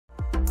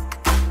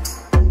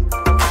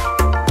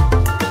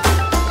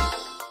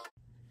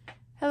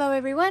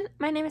everyone,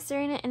 my name is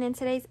Sarina, and in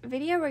today's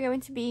video we're going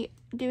to be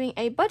doing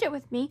a budget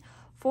with me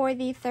for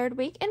the third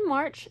week in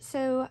March.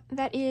 So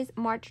that is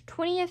March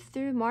 20th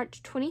through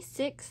March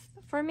 26th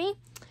for me.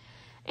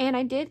 And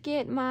I did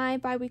get my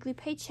bi-weekly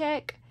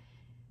paycheck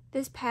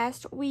this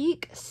past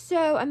week,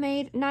 so I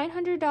made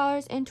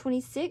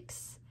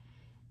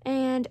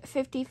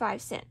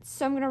 $900.26.55.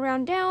 So I'm going to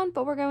round down,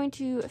 but we're going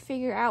to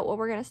figure out what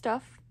we're going to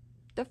stuff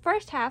the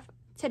first half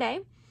today.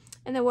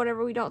 And then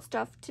whatever we don't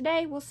stuff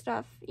today, we'll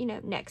stuff,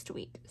 next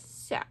week.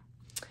 So,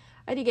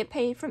 I did get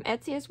paid from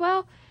Etsy as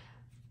well.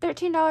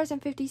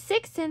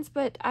 $13.56,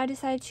 but I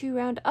decided to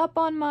round up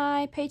on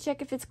my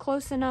paycheck if it's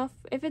close enough.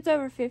 If it's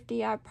over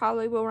 50, I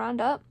probably will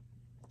round up.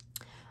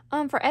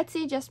 For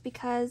Etsy, just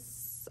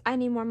because I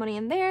need more money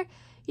in there.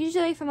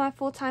 Usually for my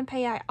full-time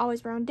pay, I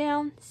always round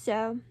down.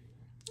 So,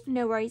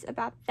 no worries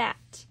about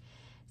that.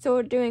 So,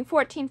 we're doing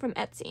 14 from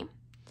Etsy.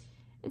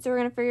 And so, we're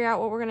going to figure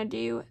out what we're going to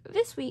do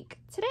this week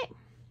today.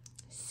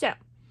 So,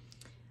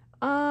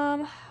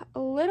 a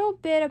little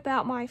bit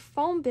about my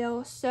phone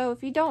bill. So,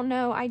 if you don't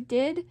know, I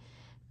did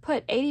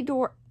put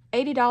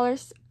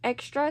 $80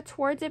 extra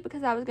towards it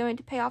because I was going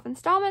to pay off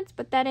installments,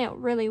 but that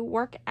didn't really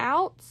work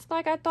out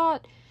like I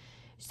thought.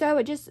 So,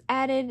 it just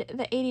added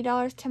the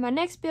 $80 to my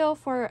next bill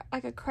for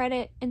like a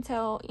credit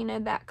until,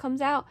 that comes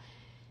out.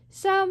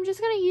 So, I'm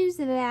just going to use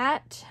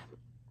that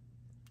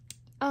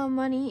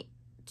money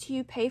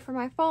to pay for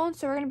my phone.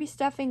 So, we're going to be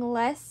stuffing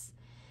less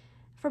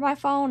for my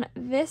phone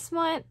this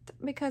month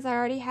because I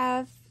already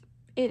have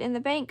it in the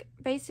bank,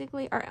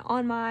 basically, or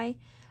on my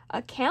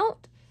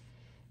account.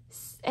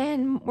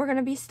 And we're going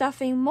to be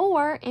stuffing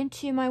more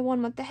into my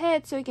 1 month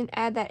ahead so we can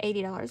add that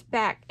 $80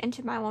 back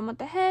into my 1 month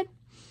ahead.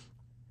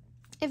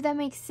 If that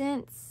makes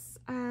sense.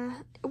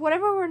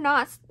 Whatever we're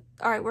not,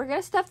 alright, we're going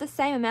to stuff the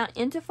same amount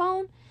into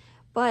phone,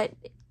 but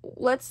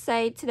let's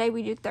say today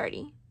we do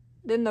 30.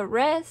 Then the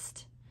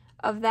rest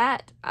of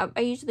that, I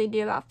usually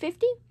do about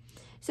 50.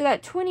 So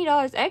that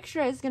 $20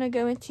 extra is going to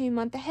go into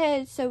month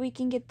ahead so we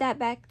can get that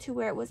back to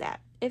where it was at,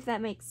 if that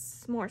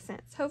makes more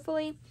sense,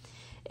 hopefully.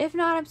 If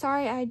not, I'm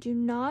sorry, I do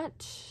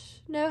not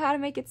know how to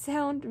make it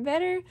sound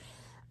better.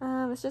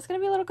 It's just going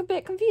to be a little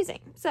bit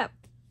confusing. So,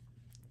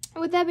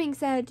 with that being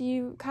said,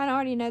 you kind of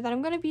already know that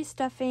I'm going to be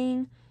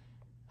stuffing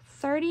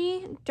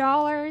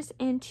 $30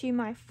 into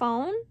my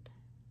phone.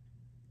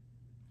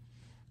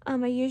 I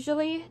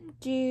usually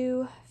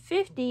do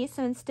 50,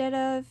 so instead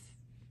of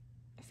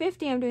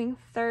 50, I'm doing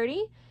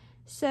 30.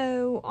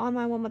 So on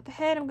my 1 month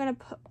ahead, I'm going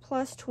to put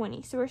plus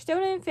 20. So we're still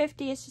doing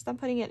 50. It's just I'm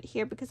putting it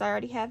here because I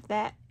already have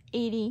that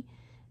 80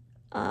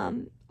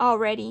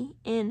 already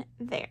in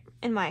there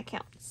in my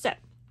account. So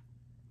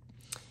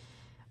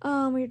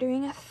we're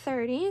doing a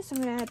 30. So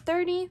I'm going to add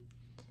 30.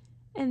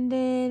 And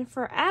then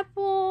for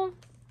Apple,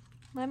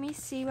 let me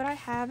see what I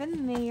have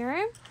in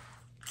there.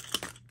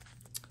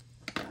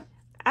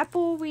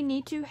 Apple, we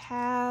need to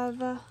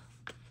have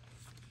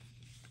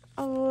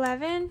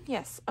 11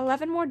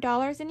 more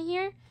dollars in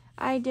here.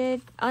 I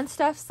did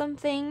unstuff some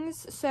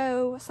things,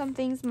 so some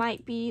things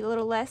might be a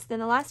little less than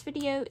the last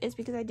video is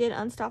because I did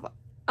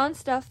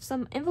unstuff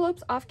some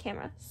envelopes off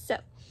camera. So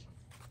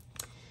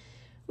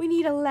we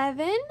need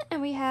 11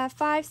 and we have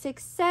 5,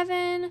 6,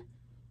 7.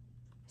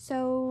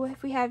 So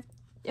if we add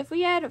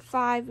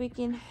 5,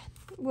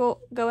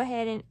 we'll go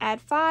ahead and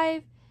add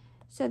 5.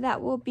 So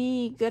that will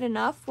be good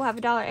enough. We'll have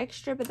 $1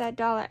 extra, but that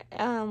dollar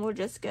will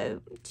just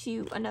go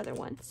to another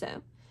one.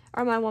 So,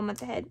 or my 1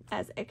 month ahead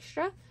as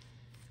extra.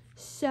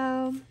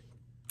 So,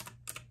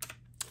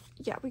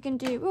 yeah,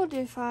 we'll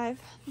do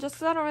 5. Just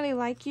because I don't really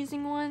like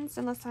using ones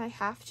unless I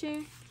have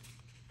to.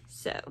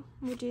 So,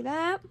 we'll do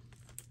that.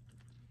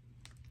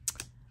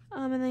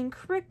 And then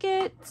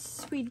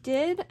Crickets, we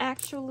did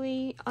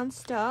actually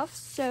unstuff.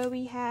 So,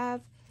 we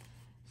have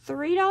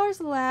 $3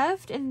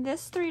 left, and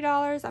this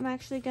 $3 I'm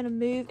actually going to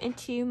move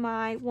into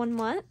my 1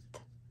 month.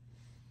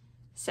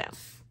 So,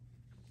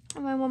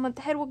 my 1 month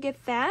ahead will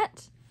get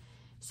that.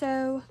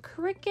 So,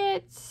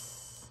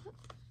 Crickets,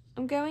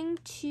 I'm going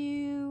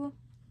to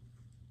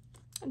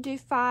do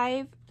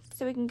 5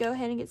 so we can go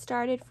ahead and get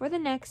started for the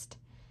next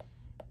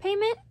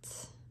payment.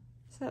 So,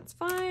 that's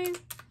fine.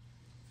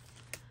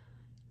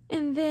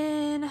 And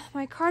then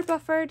my card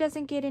buffer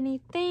doesn't get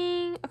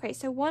anything. Okay,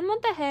 so 1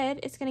 month ahead,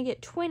 it's going to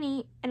get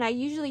 20. And I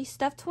usually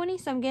stuff 20,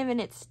 so I'm giving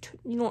it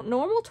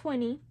normal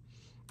 20.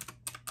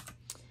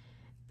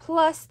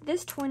 Plus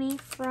this 20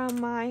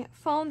 from my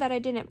phone that I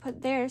didn't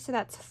put there, so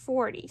that's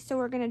 40. So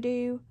we're going to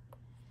do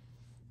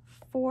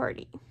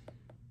 40.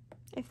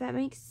 If that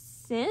makes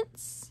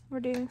sense. We're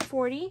doing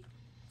 40.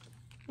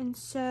 And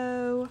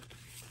so,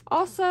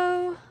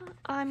 also,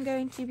 I'm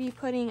going to be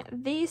putting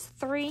these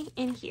 3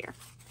 in here.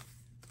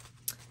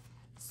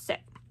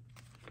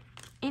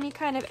 Any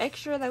kind of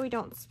extra that we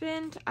don't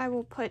spend, I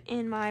will put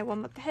in my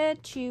 1 month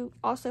ahead to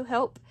also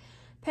help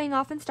paying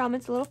off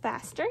installments a little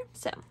faster.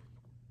 So,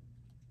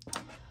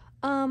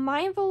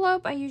 my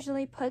envelope, I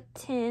usually put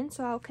 10,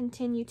 so I'll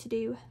continue to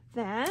do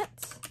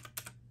that.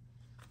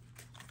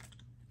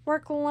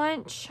 Work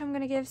lunch, I'm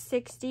going to give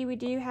 60. We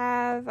do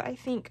have, I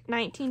think,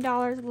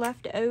 $19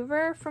 left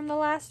over from the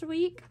last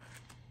week.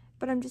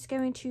 but I'm just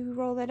going to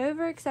roll that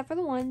over, except for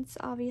the ones,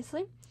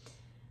 obviously.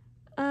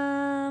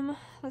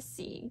 Let's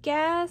see,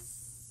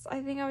 gas,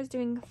 I think I was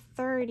doing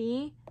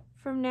 30.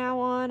 From now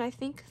on, I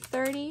think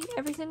 30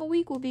 every single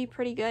week will be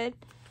pretty good.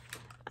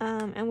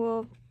 And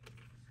we'll,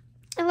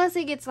 unless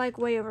it gets like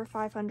way over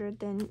 500,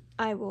 then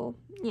I will,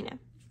 you know,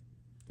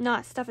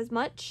 not stuff as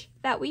much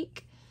that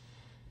week.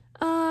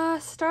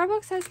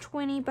 Starbucks has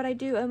 20, but I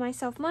do owe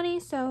myself money,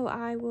 so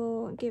I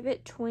will give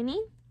it 20.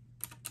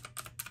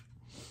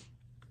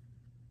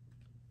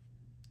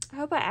 I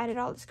hope I added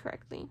all this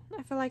correctly.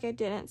 I feel like I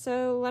didn't,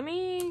 so let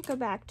me go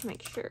back to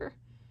make sure.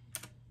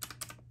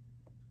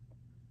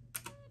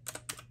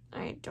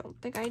 I don't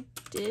think I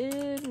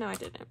did. No, I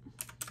didn't.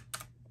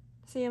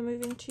 See, I'm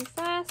moving too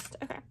fast.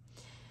 Okay.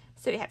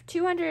 So we have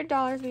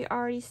 $200 we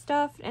already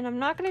stuffed, and I'm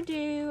not going to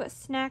do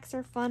snacks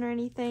or fun or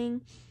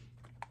anything.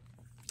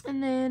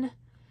 And then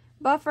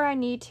buffer, I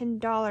need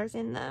 $10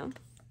 in, though,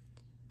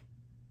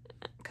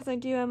 because I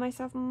do owe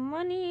myself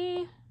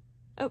money.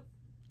 Oh,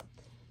 I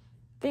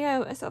think I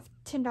owe myself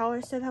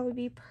 $10, so that would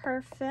be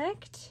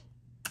perfect,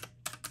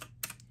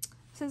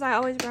 since I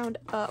always round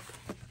up.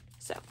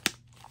 So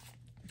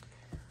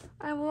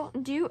I will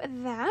do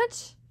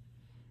that.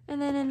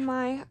 And then in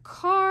my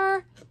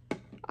car,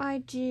 I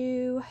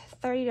do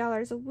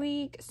 $30 a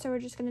week, so we're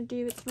just going to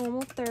do its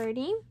normal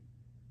 30.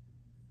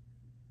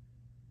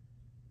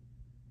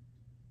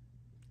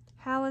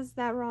 How is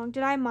that wrong?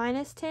 Did I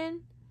minus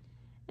 10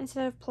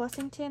 instead of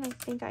plusing 10? I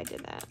think I did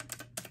that.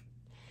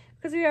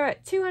 Because we were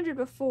at 200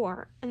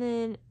 before, and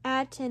then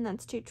add 10,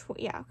 that's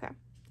 220. Yeah, okay.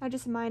 I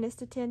just minus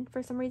the 10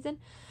 for some reason.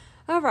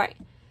 All right.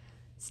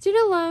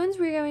 Student loans,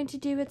 we're going to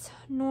do its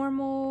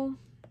normal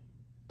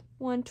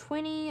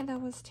 120. That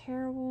was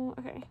terrible.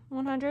 Okay,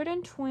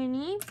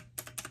 120.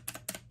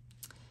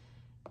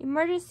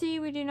 Emergency,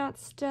 we do not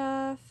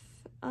stuff.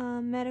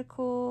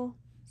 Medical,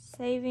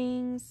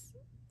 savings,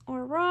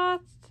 or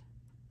Roth.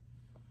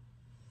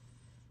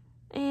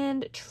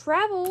 And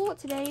travel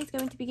today is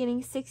going to be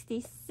getting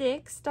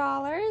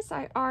 $66.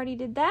 I already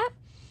did that.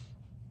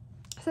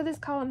 So this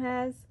column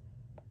has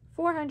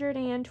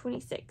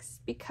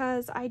 426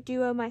 because I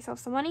do owe myself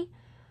some money.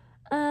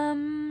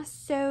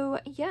 So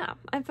yeah,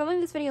 I'm filming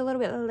this video a little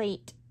bit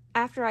late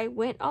after I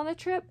went on the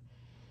trip.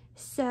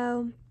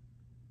 So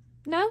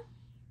no,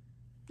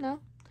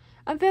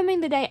 I'm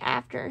filming the day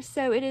after.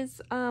 So it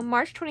is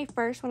March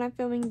 21st when I'm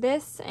filming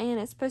this, and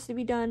it's supposed to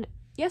be done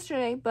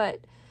yesterday, but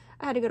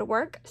I had to go to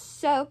work.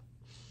 So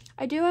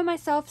I do owe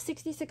myself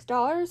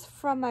 $66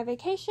 from my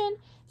vacation.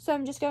 So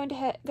I'm just going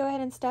to go ahead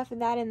and stuff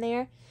that in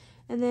there.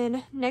 And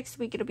then next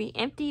week it'll be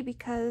empty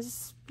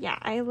because, yeah,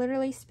 I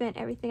literally spent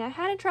everything I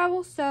had in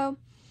travel. So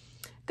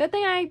good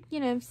thing I,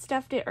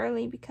 stuffed it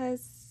early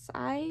because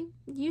I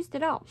used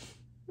it all.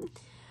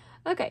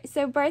 Okay,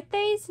 so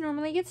birthdays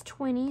normally gets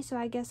 20. So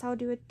I guess I'll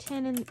do a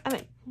 10 and,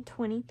 a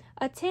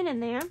 10 in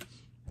there.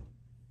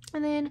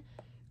 And then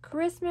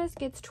Christmas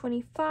gets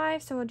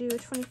 25. So I'll do a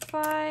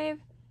 25.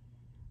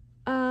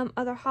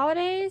 Other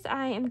holidays,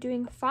 I am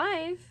doing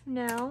 5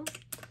 now.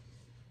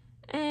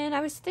 And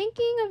I was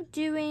thinking of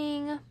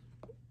doing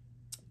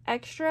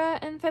extra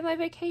in family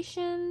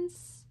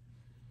vacations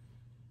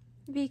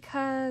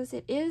because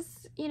it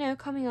is,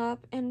 coming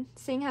up, and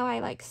seeing how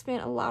I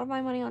spent a lot of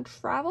my money on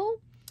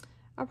travel,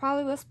 I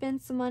probably will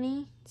spend some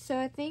money. So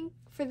I think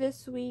for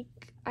this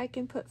week I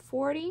can put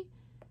 40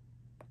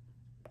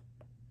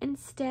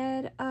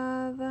 instead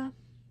of,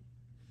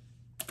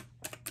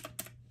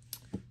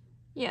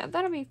 yeah,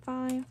 that'll be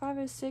fine.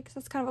 506,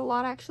 that's kind of a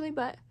lot actually,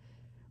 but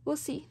we'll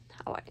see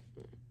how it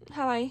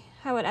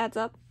adds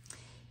up.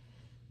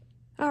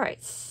 All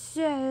right,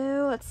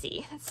 so let's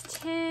see. That's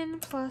 10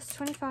 plus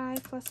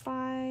 25 plus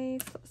 5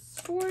 plus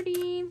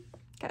 40.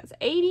 That's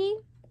 80.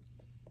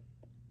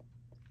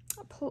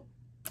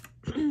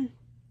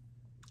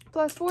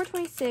 Plus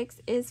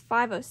 426 is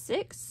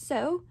 506.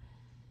 So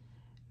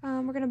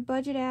we're gonna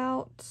budget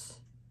out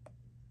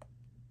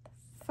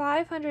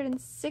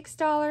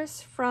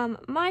 $506 from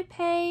my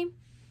pay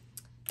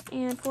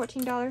and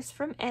 $14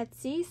 from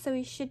Etsy. So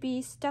we should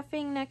be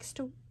stuffing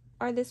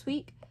this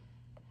week.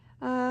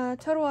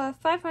 Total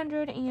of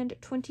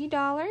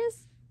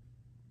 $520.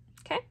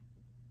 Okay.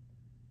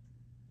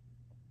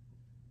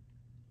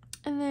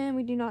 And then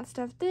we do not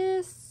stuff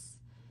this.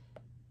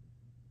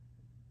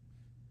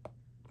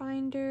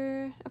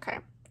 Binder. Okay.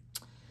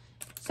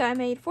 So I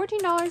made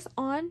 $14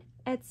 on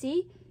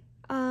Etsy.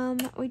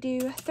 We do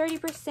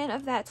 30%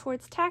 of that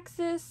towards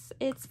taxes.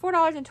 It's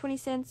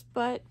 $4.20,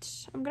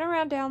 but I'm going to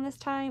round down this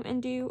time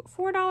and do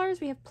 $4.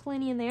 We have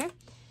plenty in there.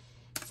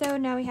 So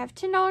now we have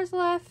 $10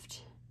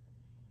 left.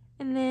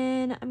 And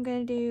then I'm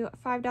going to do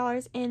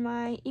 $5 in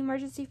my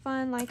emergency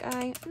fund like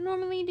I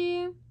normally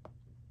do.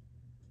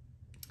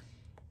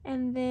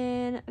 And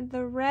then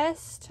the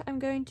rest I'm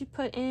going to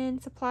put in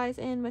supplies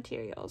and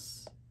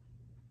materials,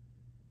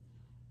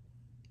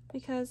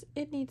 because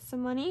it needs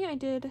some money. I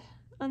did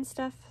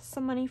unstuff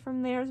some money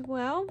from there as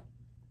well.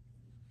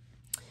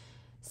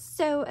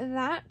 So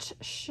that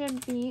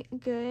should be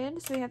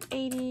good. So we have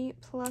 80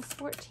 plus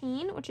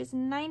 14, which is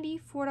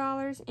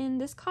 $94 in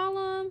this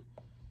column.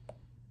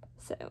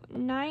 So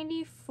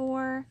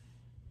 94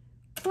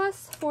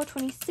 plus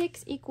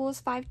 426 equals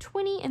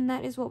 520, and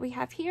that is what we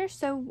have here.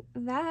 So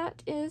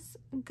that is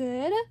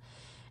good.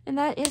 And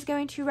that is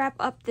going to wrap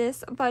up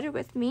this budget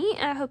with me.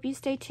 And I hope you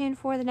stay tuned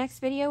for the next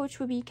video, which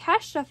will be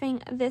cash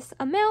stuffing this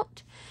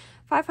amount,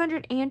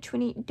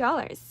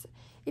 $520.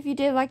 If you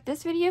did like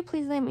this video,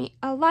 please leave me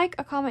a like,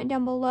 a comment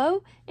down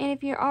below. And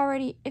if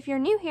you're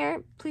new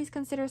here, please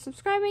consider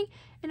subscribing.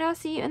 And I'll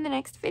see you in the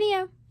next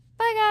video.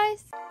 Bye,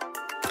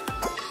 guys.